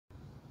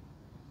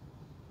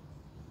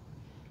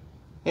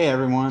Hey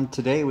everyone,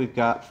 today we've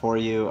got for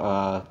you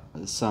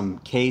some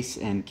Case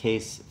and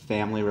Case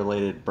family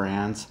related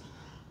brands.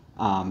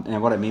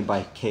 And what I mean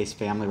by Case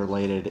family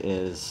related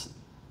is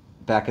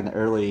back in the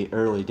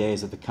early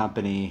days of the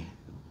company,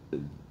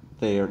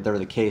 they were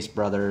the Case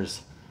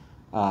brothers,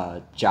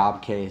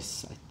 Job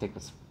Case, I think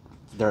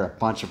there are a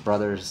bunch of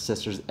brothers,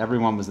 sisters,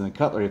 everyone was in the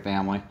cutlery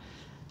family.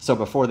 So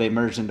before they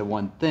merged into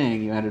one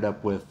thing, you ended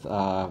up with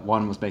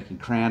one was making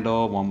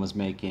Crandall, one was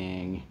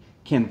making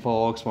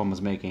Kinfolks, one was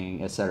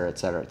making et cetera, et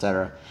cetera, et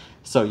cetera.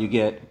 So you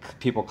get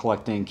people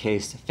collecting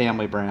Case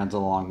family brands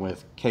along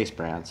with Case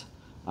brands.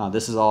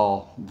 This is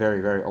all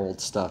very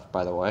old stuff,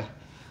 by the way.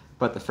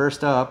 But the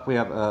first up, we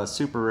have a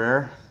super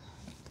rare.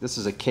 This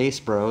is a Case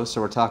Bros,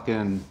 so we're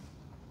talking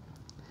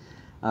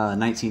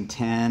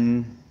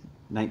 1910,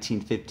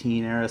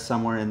 1915 era,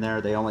 somewhere in there.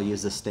 They only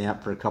use this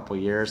stamp for a couple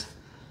years.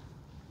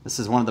 This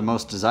is one of the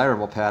most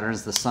desirable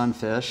patterns, the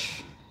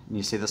Sunfish. And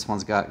you see this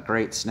one's got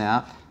great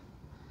snap,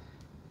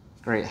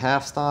 great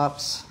half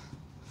stops.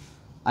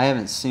 I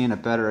haven't seen a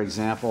better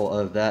example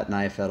of that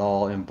knife at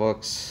all in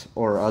books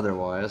or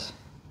otherwise.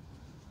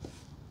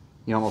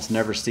 You almost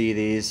never see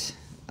these.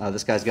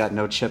 This guy's got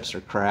no chips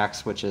or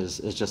cracks, which is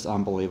just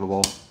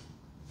unbelievable. You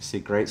see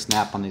great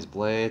snap on these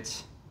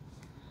blades.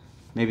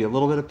 Maybe a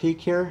little bit of peak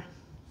here,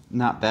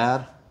 not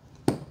bad.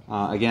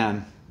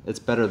 Again, it's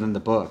better than the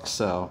book,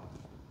 so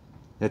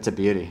it's a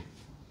beauty.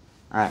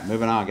 All right,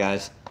 moving on,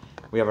 guys.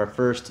 We have our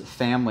first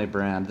family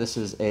brand. This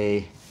is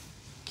a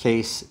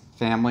Case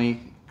family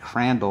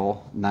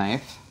Crandall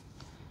knife.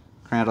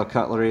 Crandall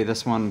cutlery.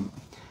 This one,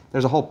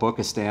 there's a whole book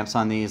of stamps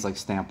on these, like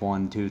stamp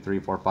 1, 2, 3,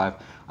 4, 5.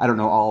 I don't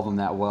know all of them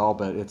that well,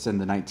 but it's in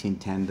the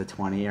 1910 to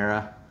 20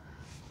 era.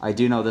 I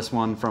do know this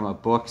one from a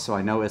book, so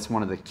I know it's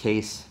one of the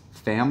Case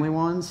family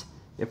ones.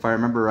 If I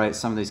remember right,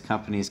 some of these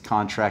companies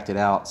contracted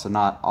out, so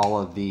not all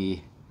of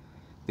the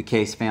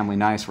Case family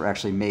knives were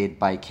actually made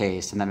by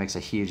Case, and that makes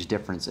a huge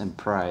difference in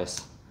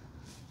price.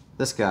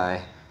 This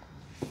guy,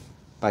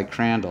 by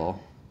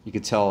Crandall, you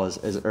could tell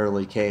is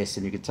early Case,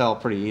 and you could tell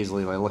pretty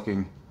easily by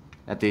looking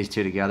at these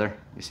two together.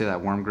 You see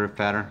that worm groove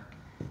pattern?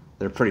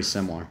 They're pretty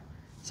similar.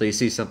 So you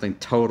see something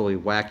totally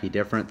wacky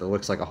different that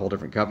looks like a whole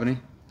different company?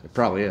 It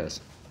probably is.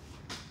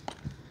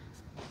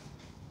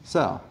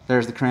 So,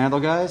 there's the Crandall,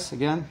 guys,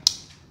 again.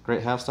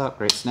 Great half stop,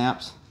 great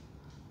snaps.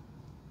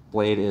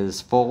 Blade is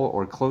full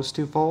or close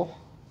to full.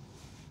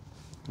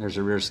 There's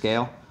a rear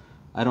scale.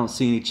 I don't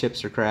see any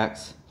chips or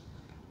cracks.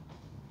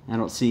 I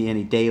don't see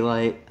any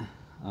daylight.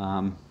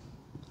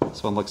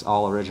 This one looks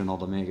all original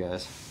to me,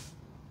 guys.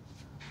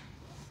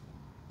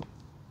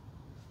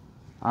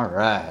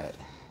 Alright,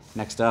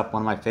 next up,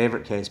 one of my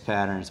favorite Case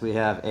patterns. We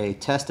have a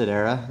tested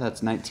era,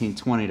 that's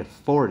 1920 to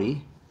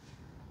 40.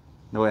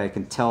 The way I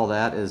can tell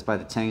that is by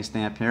the tang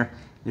stamp here.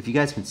 If you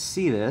guys can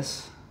see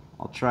this,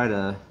 I'll try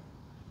to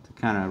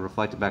kind of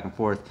reflect it back and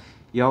forth.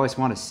 You always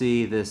want to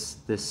see this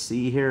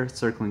C here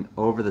circling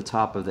over the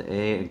top of the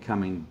A and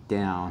coming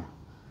down.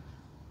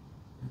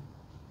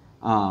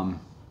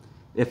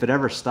 If it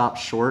ever stops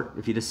short,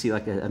 if you just see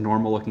like a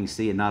normal looking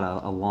C and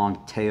not a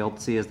long tailed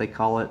C as they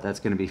call it, that's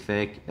going to be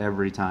fake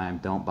every time.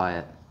 Don't buy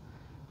it.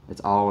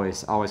 It's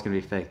always going to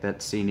be fake.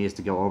 That C needs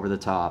to go over the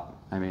top.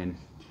 I mean,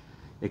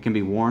 it can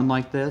be worn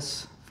like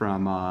this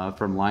from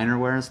liner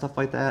wear and stuff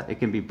like that. It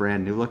can be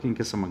brand new looking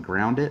because someone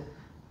ground it,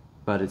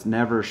 but it's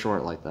never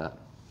short like that.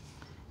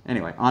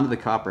 Anyway, onto the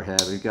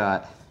copperhead. We've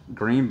got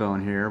green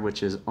bone here,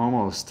 which is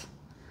almost,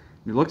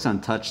 it looks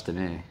untouched to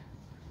me.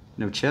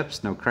 No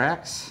chips, no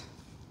cracks.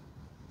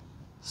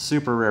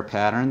 Super rare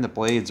pattern. The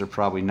blades are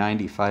probably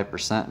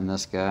 95% in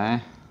this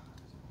guy.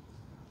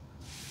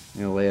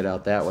 I'm gonna lay it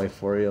out that way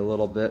for you a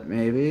little bit,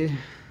 maybe.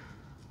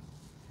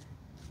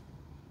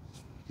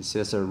 You see,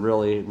 it's a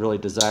really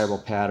desirable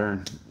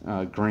pattern.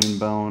 Green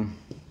bone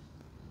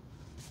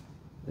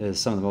is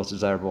some of the most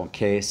desirable in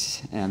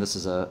Case, and this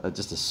is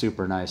just a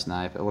super nice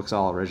knife. It looks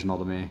all original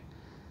to me.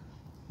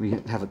 We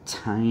have a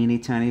tiny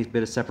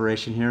bit of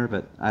separation here,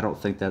 but I don't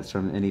think that's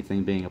from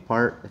anything being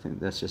apart. I think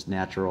that's just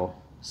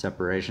natural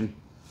separation.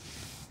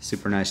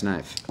 Super nice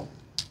knife.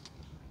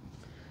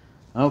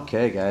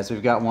 Okay, guys,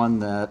 we've got one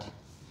that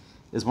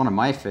is one of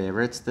my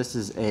favorites. This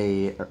is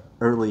a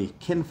early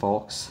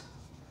Kinfolks.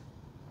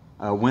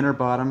 Winter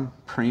bottom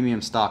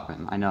premium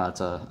stockman. I know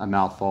that's a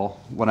mouthful.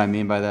 What I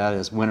mean by that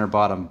is winter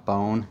bottom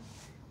bone.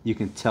 You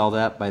can tell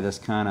that by this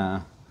kind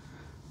of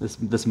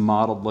this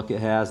mottled look it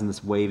has and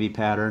this wavy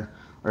pattern.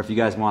 Or if you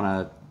guys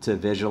want to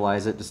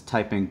visualize it, just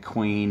type in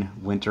Queen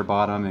winter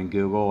bottom in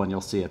Google and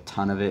you'll see a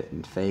ton of it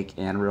in fake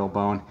and real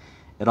bone.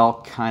 It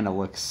all kind of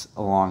looks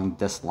along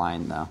this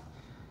line though.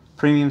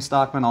 Premium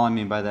stockman, all I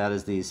mean by that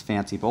is these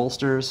fancy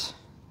bolsters.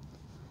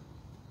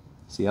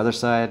 See the other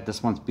side,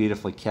 this one's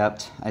beautifully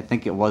kept. I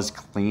think it was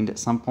cleaned at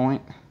some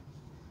point.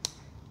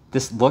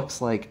 This looks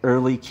like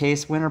early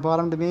Case winter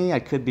bottom to me. I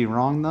could be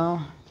wrong though,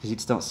 because you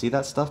just don't see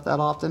that stuff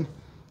that often.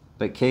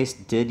 But Case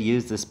did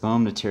use this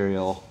bone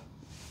material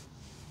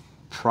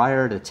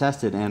prior to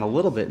tested and a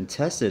little bit in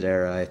tested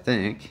era, I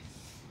think.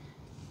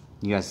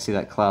 You guys see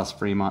that Klaus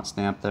Fremont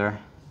stamp there?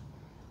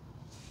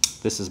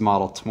 This is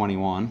model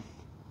 21.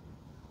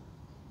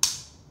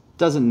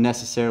 doesn't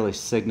necessarily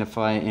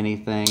signify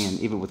anything, and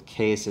even with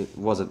case, it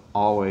wasn't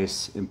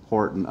always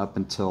important up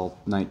until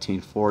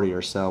 1940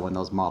 or so when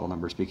those model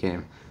numbers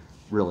became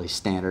really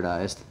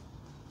standardized.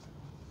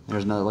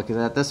 There's another look at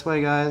that this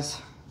way, guys.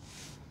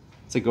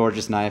 It's a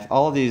gorgeous knife.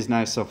 All of these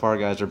knives so far,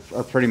 guys, are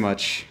pretty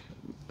much,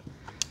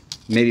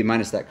 maybe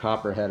minus that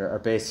copperhead, are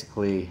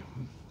basically,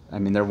 I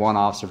mean, they're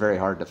one-offs, they're very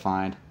hard to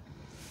find.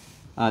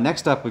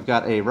 Next up, we've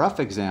got a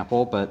rough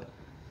example, but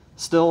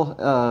still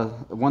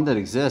one that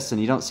exists,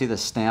 and you don't see the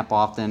stamp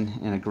often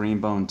in a green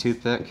bone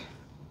toothpick.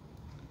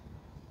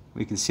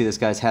 We can see this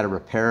guy's had a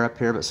repair up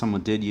here, but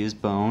someone did use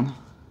bone.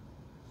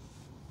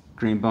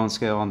 Green bone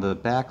scale on the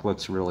back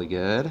looks really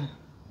good.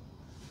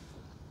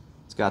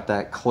 It's got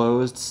that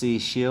closed C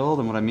shield,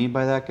 and what I mean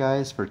by that,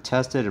 guys, for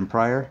tested and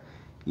prior,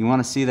 you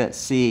want to see that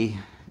C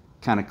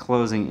kind of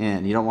closing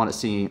in. You don't want to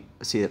see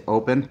it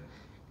open,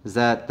 because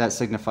that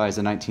signifies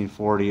a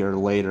 1940 or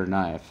later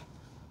knife.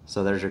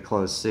 So there's your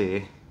closed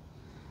C.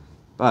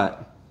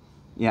 But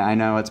yeah, I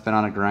know it's been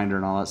on a grinder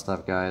and all that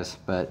stuff, guys,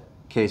 but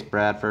case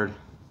Bradford,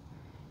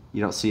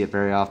 you don't see it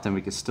very often.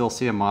 We could still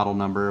see a model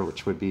number,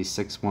 which would be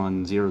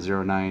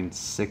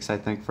 610096, I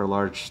think, for a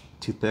large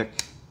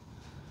toothpick.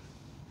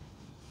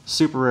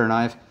 Super rare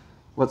knife.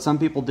 What some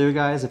people do,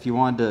 guys, if you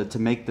wanted to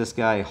make this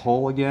guy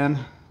whole again,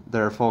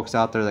 there are folks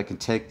out there that can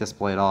take this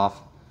blade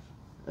off,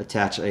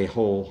 attach a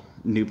whole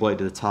new blade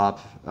to the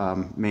top,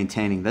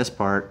 maintaining this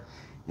part,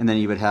 and then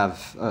you would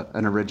have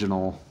an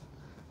original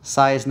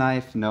size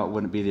knife. No, it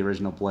wouldn't be the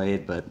original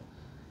blade, but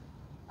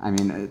I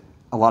mean,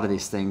 a lot of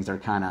these things are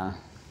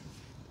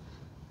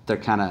they're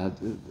kind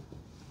of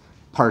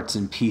parts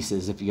and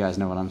pieces, if you guys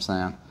know what I'm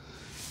saying.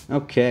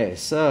 Okay,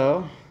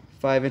 so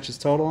 5 inches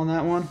total on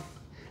that one.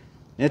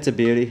 It's a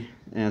beauty,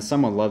 and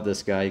someone loved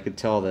this guy. You could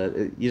tell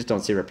that you just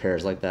don't see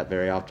repairs like that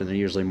very often. They're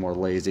usually more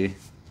lazy.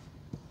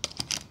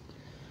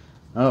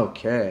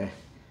 Okay,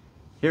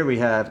 here we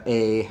have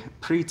a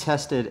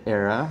pre-tested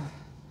era,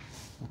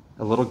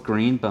 a little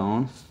green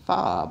bone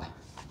fob.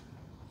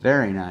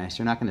 Very nice.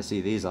 You're not going to see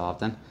these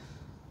often.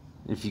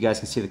 If you guys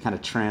can see the kind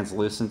of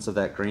translucence of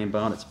that green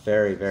bone, it's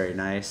very, very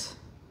nice.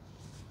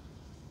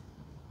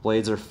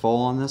 Blades are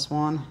full on this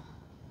one.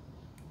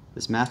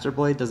 This master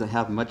blade doesn't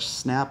have much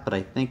snap, but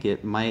I think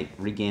it might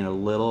regain a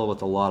little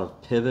with a lot of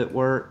pivot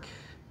work,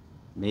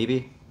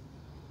 maybe.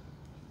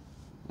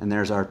 And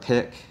there's our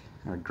pick,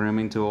 our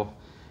grooming tool.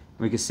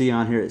 We can see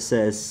on here it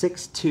says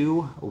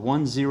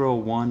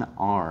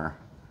 62101R.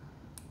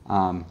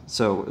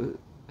 So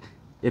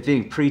it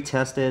being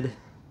pre-tested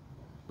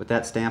with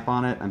that stamp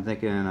on it, I'm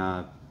thinking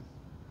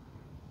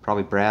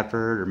probably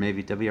Bradford or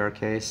maybe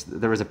WRK.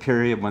 There was a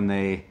period when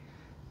they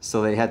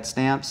had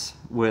stamps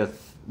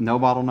with no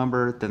model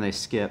number, then they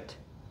skipped.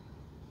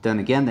 Then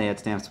again they had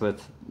stamps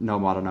with no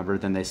model number,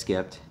 then they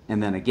skipped,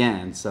 and then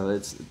again. So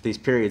it's these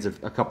periods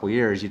of a couple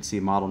years, you'd see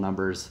model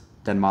numbers,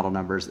 then model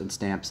numbers, and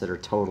stamps that are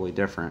totally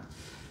different.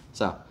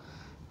 So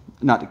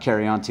not to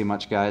carry on too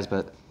much, guys,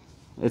 but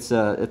it's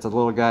a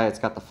little guy. It's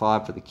got the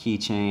fob for the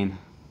keychain.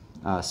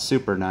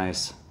 Super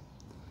nice.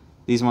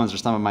 These ones are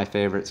some of my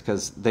favorites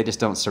because they just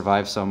don't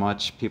survive so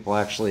much. People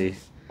actually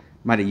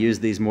might have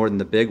used these more than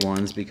the big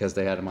ones because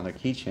they had them on their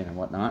keychain and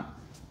whatnot.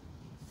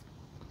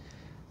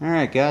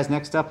 Alright, guys,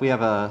 next up we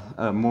have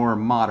a more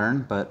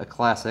modern but a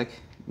classic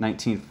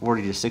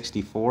 1940 to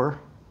 64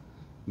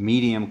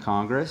 medium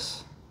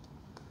Congress.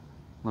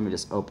 Let me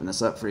just open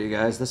this up for you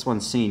guys. This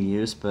one's seen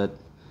use, but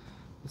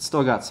it's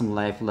still got some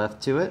life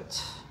left to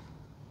it.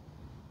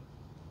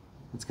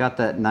 It's got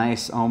that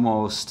nice,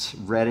 almost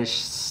reddish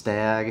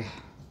stag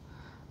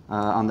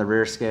on the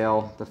rear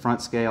scale. The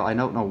front scale, I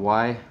don't know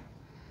why.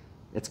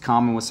 It's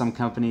common with some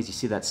companies. You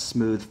see that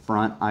smooth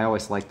front. I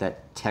always like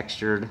that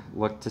textured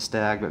look to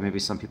stag, but maybe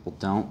some people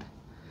don't.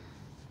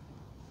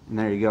 And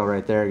there you go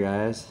right there,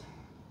 guys.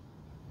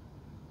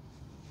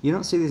 You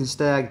don't see these in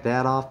stag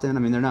that often. I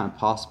mean, they're not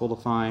impossible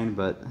to find,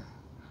 but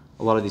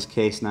a lot of these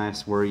case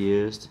knives were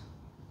used.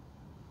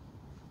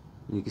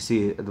 And you can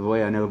see the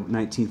way I know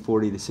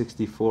 1940 to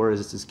 64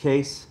 is this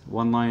case,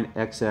 one line,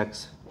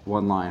 XX,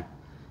 one line.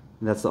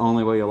 And that's the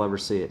only way you'll ever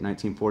see it,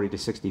 1940 to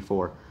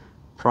 64.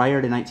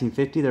 Prior to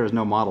 1950, there was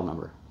no model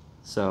number.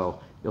 So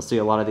you'll see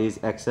a lot of these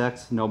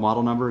XX, no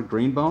model number,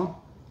 green bone.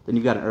 Then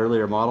you've got an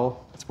earlier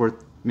model. It's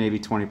worth maybe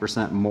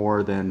 20%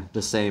 more than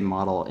the same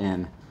model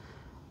in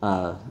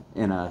a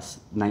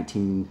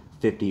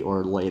 1950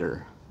 or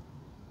later.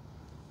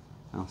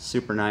 Well,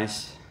 super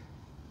nice,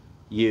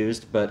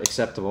 used but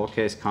acceptable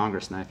case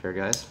Congress knife here,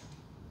 guys.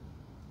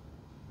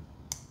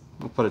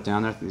 We'll put it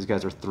down there. These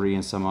guys are 3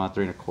 and some odd,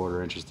 3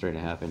 1/4 inches, 3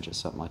 1/2 inches,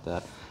 something like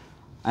that.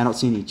 I don't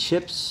see any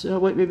chips. Oh,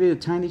 wait, maybe a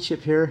tiny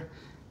chip here.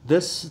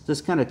 This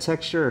kind of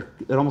texture,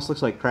 it almost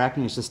looks like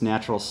cracking. It's just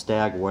natural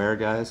stag wear,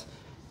 guys.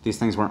 These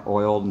things weren't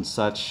oiled and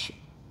such,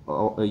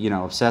 you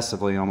know,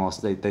 obsessively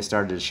almost. They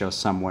started to show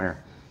some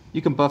wear.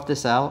 You can buff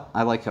this out.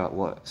 I like how it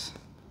looks.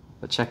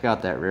 But check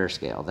out that rear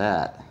scale.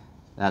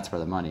 That's where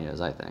the money is,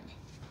 I think.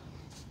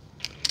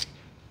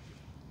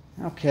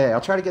 Okay,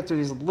 I'll try to get through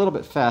these a little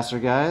bit faster,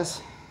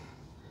 guys.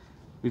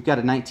 We've got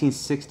a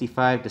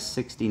 1965 to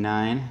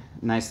 69,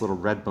 nice little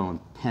red bone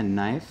pen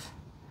knife.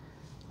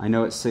 I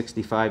know it's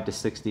 65 to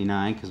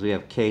 69 because we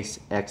have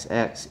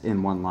Casexx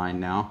in one line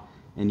now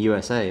and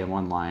USA in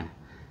one line.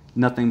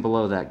 Nothing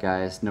below that,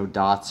 guys, no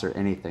dots or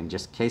anything,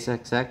 just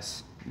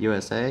Casexx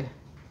USA.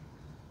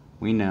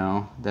 We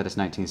know that it's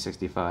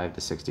 1965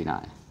 to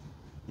 69.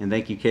 And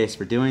thank you, Case,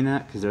 for doing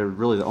that, because they're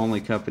really the only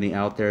company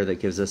out there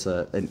that gives us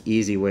an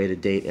easy way to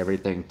date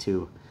everything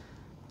to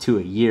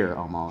a year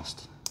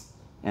almost.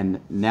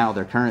 And now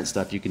their current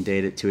stuff, you can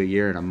date it to a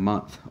year and a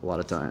month a lot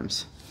of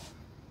times.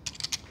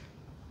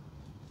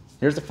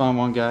 Here's a fun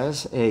one,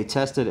 guys. A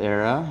tested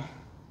era.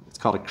 It's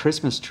called a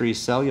Christmas tree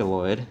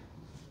celluloid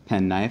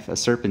pen knife, a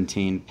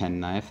serpentine pen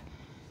knife.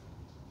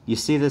 You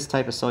see this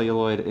type of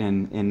celluloid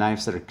in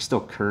knives that are still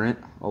current.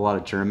 A lot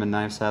of German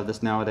knives have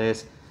this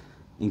nowadays.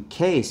 In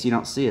Case, you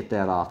don't see it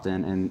that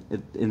often,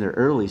 and in their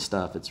early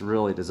stuff, it's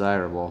really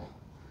desirable.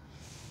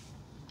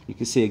 You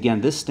can see,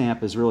 again, this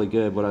stamp is really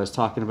good. What I was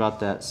talking about,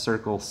 that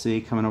circle C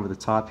coming over the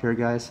top here,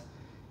 guys.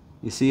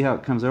 You see how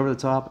it comes over the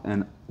top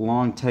and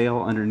long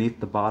tail underneath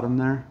the bottom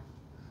there?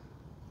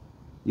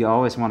 You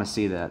always want to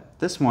see that.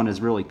 This one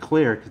is really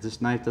clear because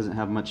this knife doesn't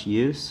have much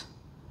use.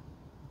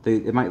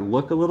 It might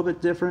look a little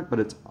bit different, but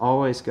it's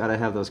always got to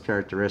have those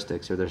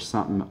characteristics or there's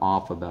something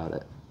off about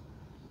it.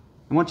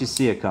 And once you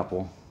see a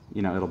couple,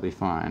 you know, it'll be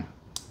fine.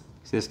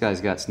 See, this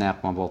guy's got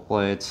snap on both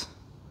blades.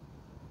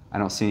 I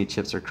don't see any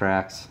chips or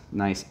cracks.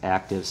 Nice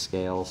active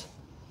scales.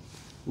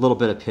 A little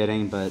bit of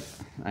pitting, but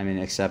I mean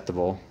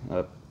acceptable.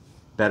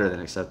 Better than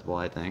acceptable,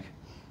 I think.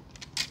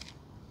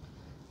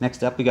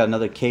 Next up, we got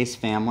another Case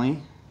family.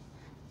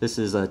 This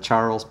is a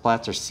Charles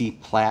Platts or C.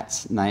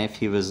 Platts knife.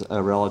 He was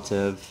a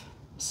relative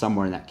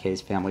somewhere in that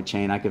Case family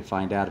chain. I could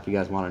find out if you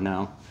guys want to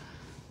know.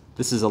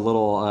 This is a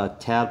little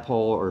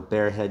tadpole or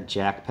barehead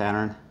jack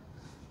pattern.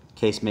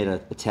 Case made a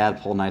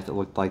tadpole knife that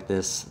looked like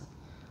this.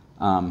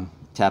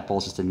 Tadpole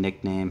is just a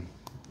nickname.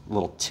 A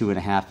little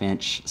 2.5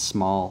 inch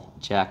small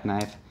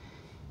jackknife.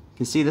 You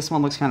can see this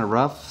one looks kind of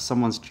rough.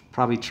 Someone's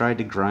probably tried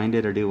to grind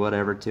it or do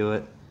whatever to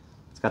it.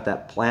 It's got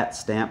that Platt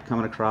stamp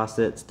coming across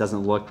it. It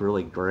doesn't look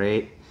really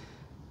great.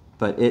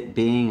 But it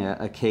being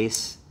a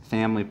Case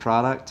family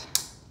product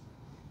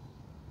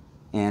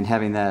and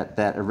having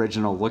that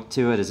original look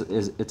to it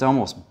it's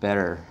almost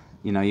better.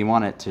 You know, you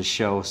want it to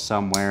show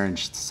somewhere and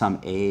some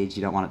age.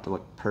 You don't want it to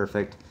look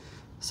perfect.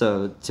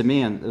 So to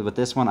me, with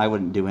this one, I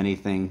wouldn't do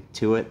anything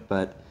to it,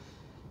 but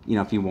you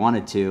know, if you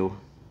wanted to,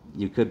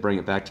 you could bring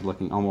it back to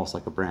looking almost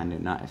like a brand new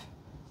knife.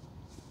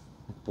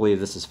 I believe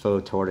this is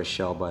faux tortoise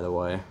shell, by the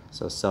way,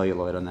 so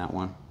celluloid on that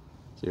one.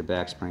 So your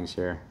back springs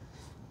here.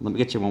 Let me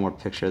get you one more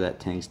picture of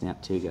that tang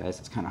stamp too, guys.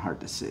 It's kind of hard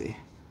to see.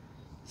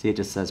 See, it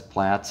just says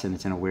Platts and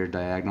it's in a weird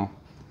diagonal.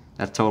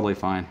 That's totally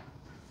fine.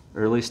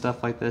 Early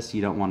stuff like this,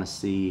 you don't want to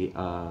see.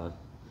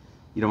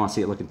 You don't want to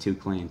see it looking too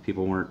clean.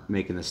 People weren't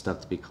making this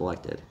stuff to be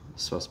collected.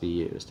 It's supposed to be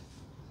used.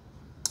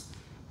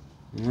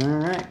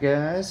 Alright,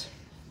 guys.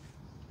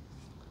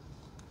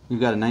 We've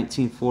got a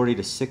 1940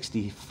 to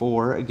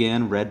 64,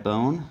 again, red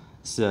bone.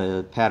 It's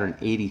a pattern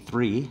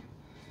 83.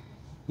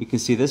 You can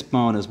see this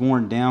bone is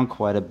worn down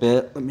quite a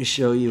bit. Let me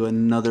show you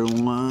another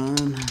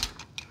one.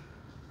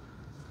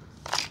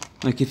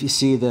 Like if you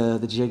see the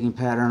jigging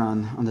pattern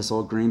on this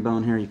old green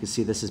bone here, you can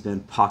see this has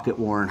been pocket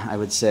worn, I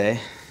would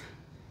say.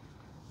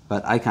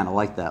 But I kind of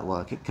like that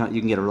look. You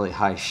can get a really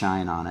high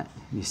shine on it.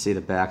 You see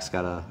the back's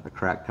got a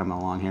crack coming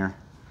along here.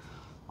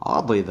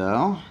 Oddly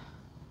though,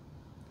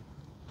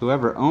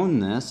 whoever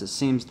owned this, it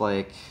seems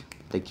like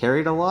they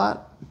carried a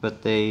lot,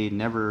 but they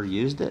never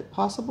used it,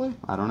 possibly?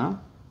 I don't know.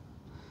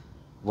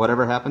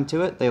 Whatever happened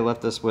to it, they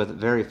left us with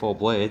very full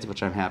blades,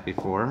 which I'm happy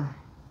for.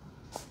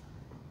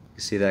 You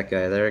see that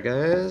guy there,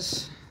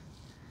 guys?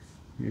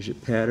 Here's your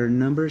pattern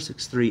number,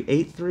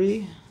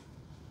 6383.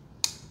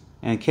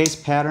 And Case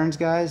patterns,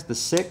 guys, the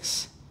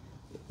 6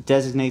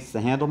 designates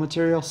the handle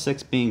material,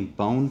 6 being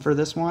bone for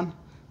this one.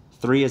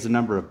 3 is the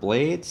number of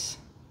blades.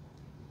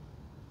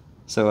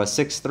 So a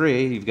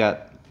 6-3, you've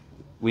got,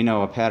 we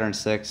know a pattern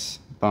 6,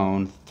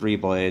 bone, 3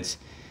 blades.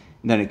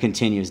 And then it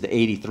continues. The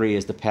 83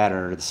 is the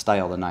pattern or the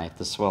style of the knife,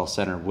 the swell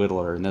center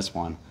whittler in this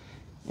one.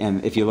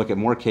 And if you look at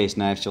more Case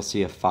knives, you'll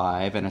see a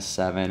 5 and a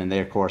 7, and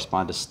they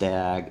correspond to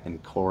STAG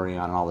and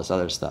Corian and all this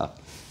other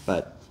stuff.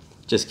 But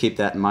just keep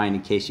that in mind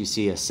in case you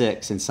see a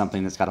 6 in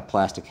something that's got a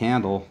plastic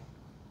handle,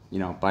 you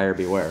know, buyer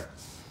beware.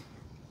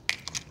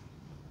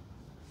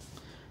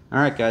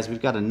 Alright guys,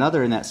 we've got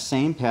another in that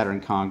same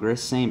pattern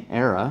Congress, same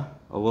era,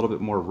 a little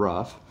bit more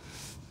rough.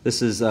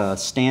 This is a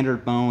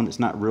standard bone. It's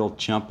not real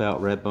jump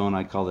out red bone.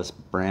 I call this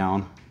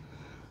brown.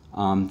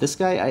 This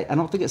guy, I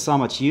don't think it saw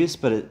much use,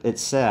 but it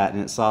sat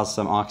and it saw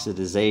some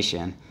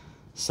oxidization.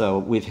 So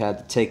we've had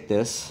to take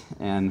this,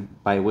 and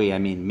by we I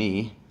mean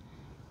me,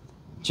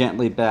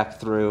 gently back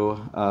through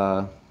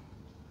a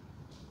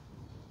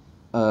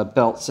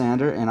belt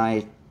sander, and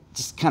I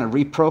just kind of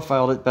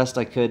reprofiled it best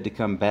I could to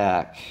come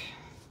back.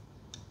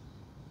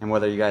 And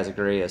whether you guys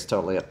agree is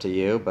totally up to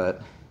you,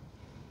 but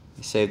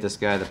I saved this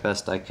guy the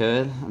best I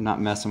could. I'm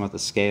not messing with the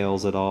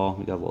scales at all.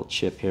 We got a little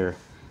chip here.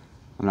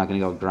 I'm not going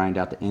to go grind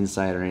out the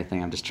inside or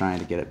anything. I'm just trying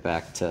to get it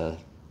back to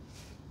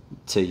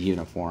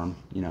uniform.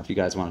 You know, if you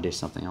guys want to do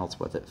something else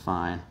with it,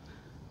 fine.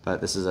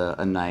 But this is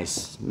a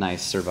nice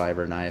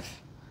survivor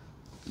knife.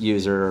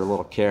 User, a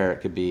little care,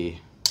 it could be,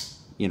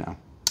 you know,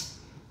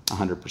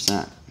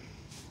 100%.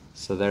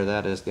 So there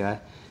that is, guy.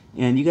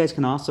 And you guys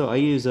can also, I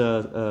use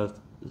a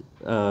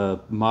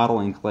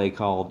modeling clay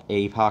called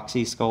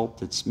Epoxy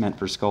Sculpt. It's meant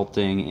for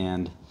sculpting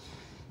and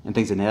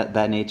things of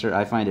that nature.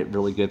 I find it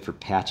really good for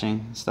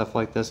patching stuff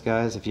like this,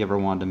 guys. If you ever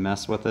wanted to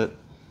mess with it,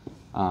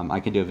 I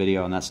can do a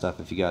video on that stuff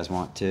if you guys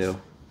want to.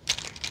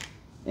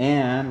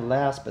 And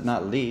last but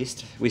not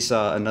least, we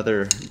saw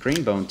another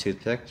greenbone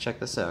toothpick.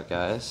 Check this out,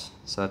 guys.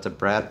 So that's a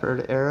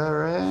Bradford era,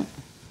 right?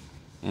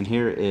 And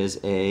here is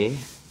a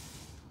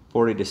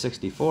 40 to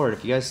 64. And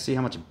if you guys see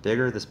how much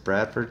bigger this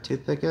Bradford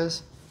toothpick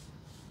is,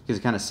 you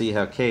can kind of see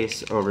how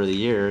Case over the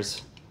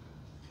years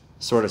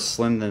sort of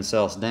slimmed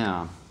themselves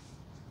down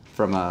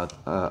from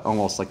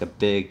almost like a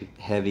big,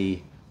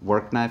 heavy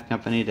work knife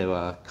company to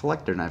a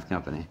collector knife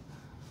company.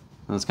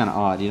 And it's kind of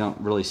odd. You don't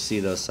really see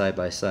those side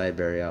by side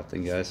very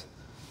often, guys.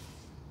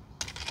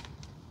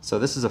 So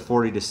this is a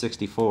 40 to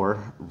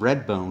 64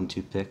 red bone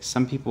toothpick.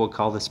 Some people will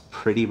call this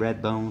pretty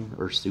red bone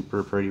or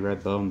super pretty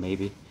red bone,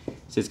 maybe.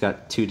 See, it's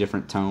got two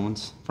different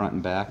tones, front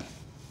and back.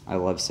 I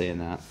love saying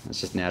that.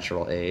 It's just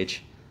natural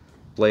age.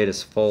 Blade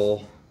is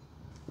full.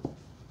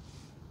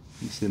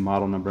 You see the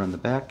model number on the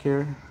back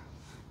here.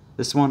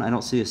 This one, I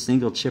don't see a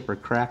single chip or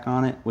crack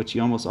on it, which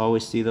you almost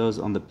always see those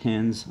on the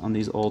pins on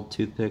these old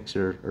toothpicks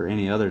or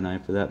any other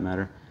knife for that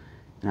matter.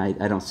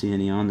 And I don't see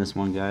any on this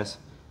one, guys.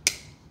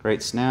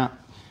 Great snap.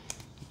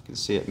 You can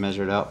see it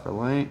measured out for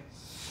length.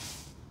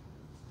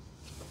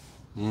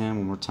 And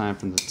one more time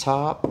from the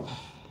top.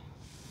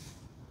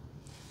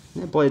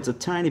 That blade's a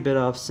tiny bit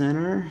off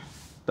center,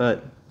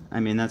 but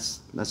I mean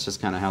that's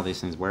just kind of how these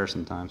things wear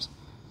sometimes.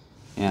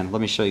 And let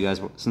me show you guys,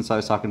 since I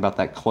was talking about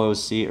that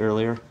closed C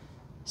earlier,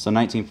 so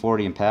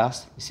 1940 and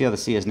past, you see how the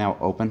C is now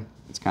open?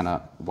 It's kind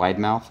of wide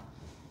mouth.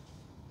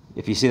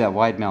 If you see that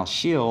wide mouth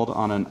shield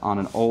on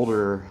an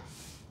older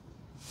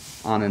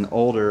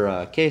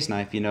case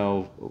knife, you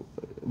know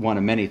one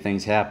of many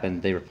things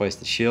happened. They replaced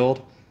the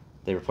shield,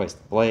 they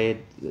replaced the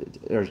blade,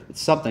 or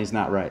something's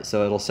not right.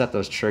 So it'll set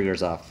those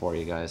triggers off for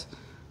you guys.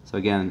 So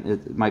again,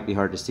 it might be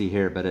hard to see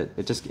here, but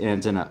it just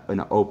ends in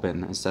an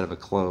open instead of a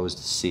closed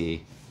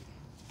C.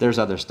 There's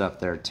other stuff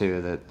there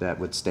too that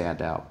would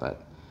stand out,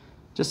 but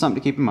just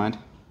something to keep in mind.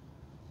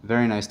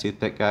 Very nice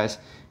toothpick, guys.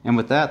 And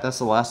with that, that's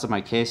the last of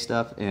my case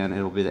stuff, and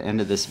it'll be the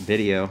end of this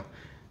video.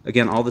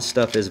 Again, all this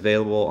stuff is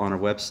available on our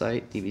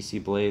website,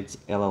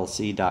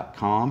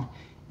 dvcbladesllc.com,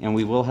 and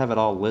we will have it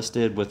all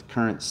listed with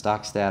current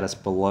stock status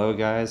below,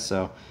 guys.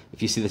 So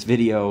if you see this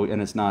video and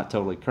it's not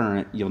totally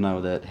current, you'll know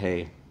that,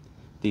 hey,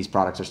 these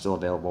products are still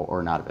available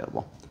or not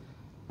available.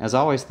 As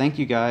always, thank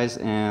you guys,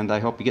 and I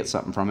hope you get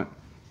something from it.